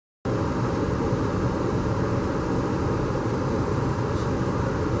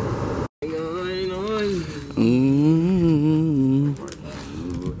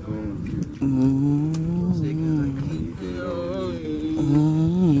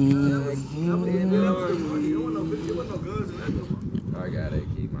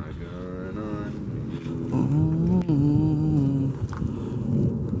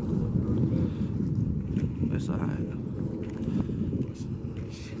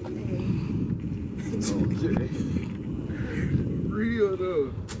Real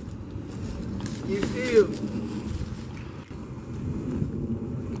though. You feel?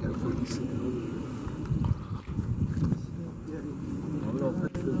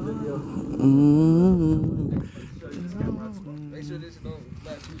 Make sure this don't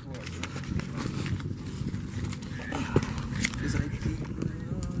back too far.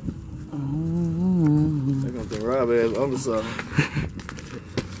 They're gonna throw Rob ass on the side.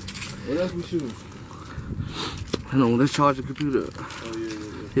 What else we shooting? Hold on, let's charge the computer. Oh yeah.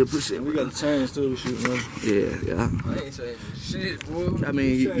 Here, put shit. We got the chains too. We shooting. Man. Yeah. I ain't saying shit, boy. I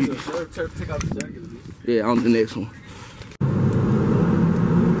mean, you take out the jacket. Yeah, on the next one.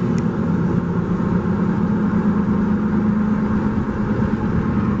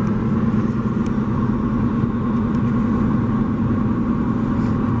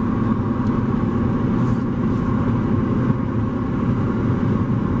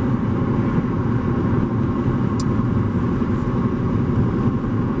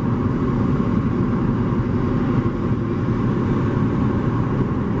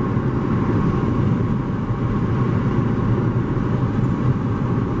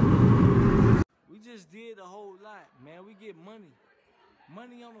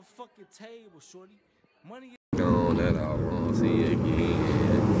 Money on the fucking table, shorty. Money. No, that I won't see again.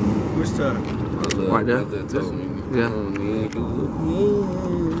 Which time? Right there. Told me. Yeah.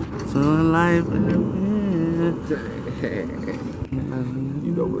 So life.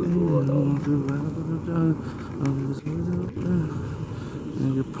 You know what's going on.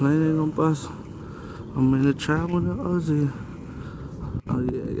 Nigga playing on bus. I'm in the trap with the Uzi. Oh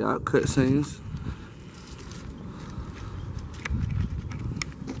yeah, y'all cut scenes.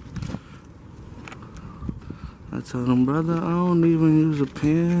 I told him, brother, I don't even use a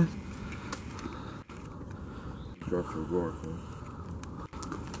pen. Drop your guard, man.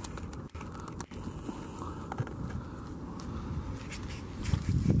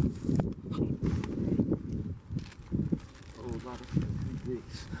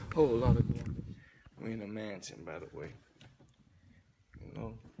 Whole lot of we in a mansion, by the way. You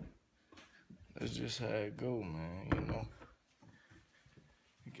know, that's just how it go, man. You know,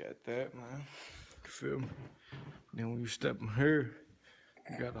 you got that, man. You feel me? Then when you step in here,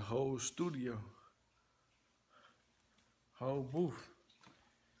 you got a whole studio, whole booth.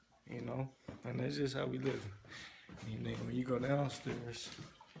 You know, and that's just how we live. And then when you go downstairs,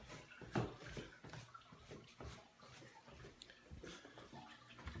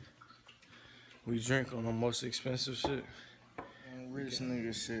 we drink on the most expensive shit. Rich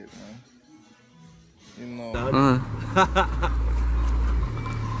nigga shit, man. You know.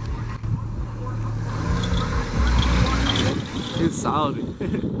 It's salty.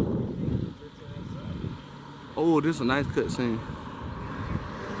 Oh, this is a nice cutscene.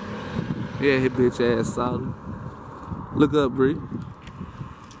 Yeah, his bitch ass salty. Look up, Bree.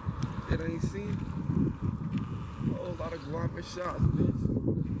 It ain't seen a whole lot of guapa shots, bitch.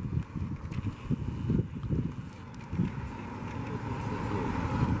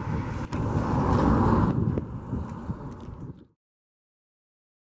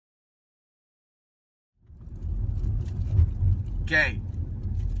 Gay.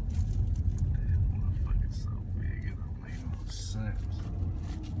 That motherfucker's so big, it don't make no sense.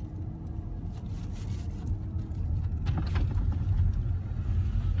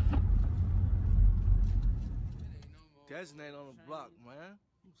 Designated on the block, man.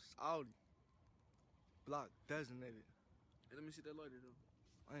 Audi. Block designated. Hey, let me see that lighter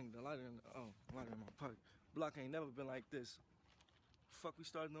though. I ain't the lighter in the, lighter in my pocket. Block ain't never been like this. Fuck, we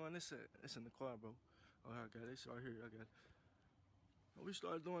started doing this at? It's in the car, bro. Oh, I got it. It's right here. I got it. We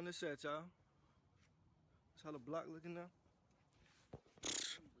started doing this at, y'all. That's how the block looking now.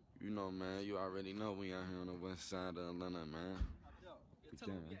 You know, man, you already know we out here on the west side of Atlanta, man. Yo, tell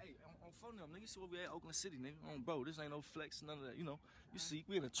them, hey, I'm phone them, nigga. You see what we at Oakland City, nigga. Bro, this ain't no flex, none of that. You know, you see,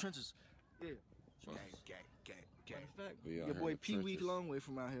 we in the trenches. Yeah. Gang. Fact, Your boy Pee Wee long way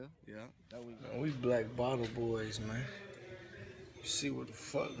from out here. Yeah. That we go. We black bottle boys, man. You see what the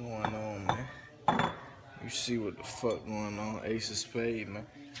fuck going on, man. You see what the fuck going on. Ace of Spade, man.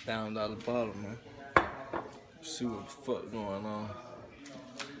 $1,000 bottle, man. You see what the fuck going on.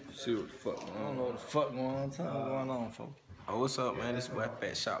 See what the fuck going on. I don't know what the fuck going on. Tell me what's going on, folks. Oh, what's up, man? This is Black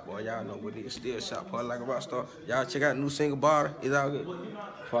Fat Shop Boy. Y'all know what it is. Still Shop Party Like a Rockstar. Y'all check out the new single Bar. It's all good.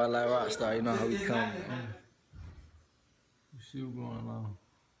 Party Like a Rockstar, you know how we come, man. You see what's going on.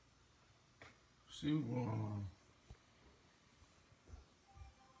 See what's going on.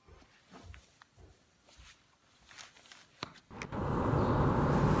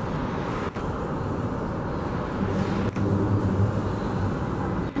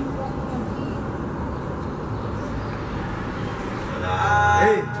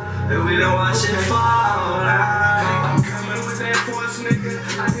 watch it fall out. I'm coming with that force, nigga.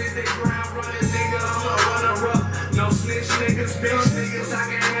 I hit the ground running, nigga. I'm a runner-up. No snitch niggas, bitch niggas. I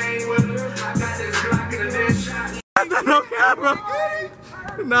can hang with them. I got this Glock in the dead shot. No camera.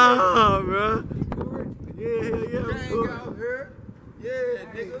 Nah, bro. Yeah, I'm cool. Yeah,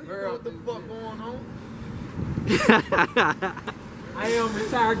 nigga. What the fuck going on? I am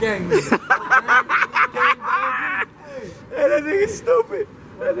retired gang nigga. Hey, that nigga stupid.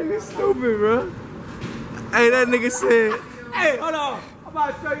 That nigga stupid, bro. Hey, that nigga said. Hey, hold on. I'm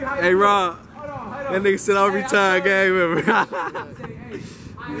about to show you how you Hey, Rob. Hold on. That nigga said I'm retired gang member. Hey, I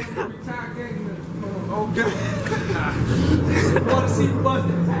am a retired gang member. Okay. Want to see you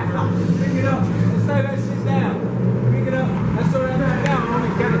busting down. Pick it up. Let's lay that shit down. Pick it up. Let's throw that man down. Let me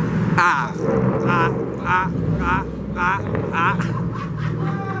get it.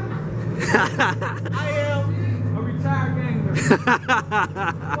 I am a retired gang member.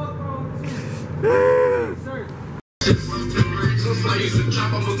 What's wrong with you? Sir. I used to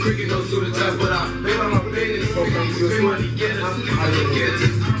chop up a cricket, no suit and tie, but I made all my business. Spend money, get it.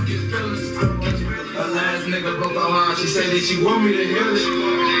 Her last nigga broke her heart. She said that she want me to heal it.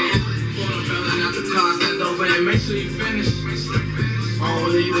 Falling out the car, stand over and make sure you finish. I don't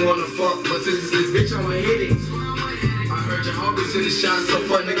really wanna fuck, but since it's this bitch, I'ma hit it. I heard your homies in the shot, so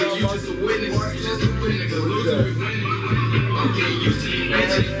fuck nigga, you just a witness. You just a witness, nigga, losing, we winning. I'm getting used to these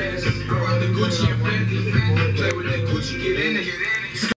bitches.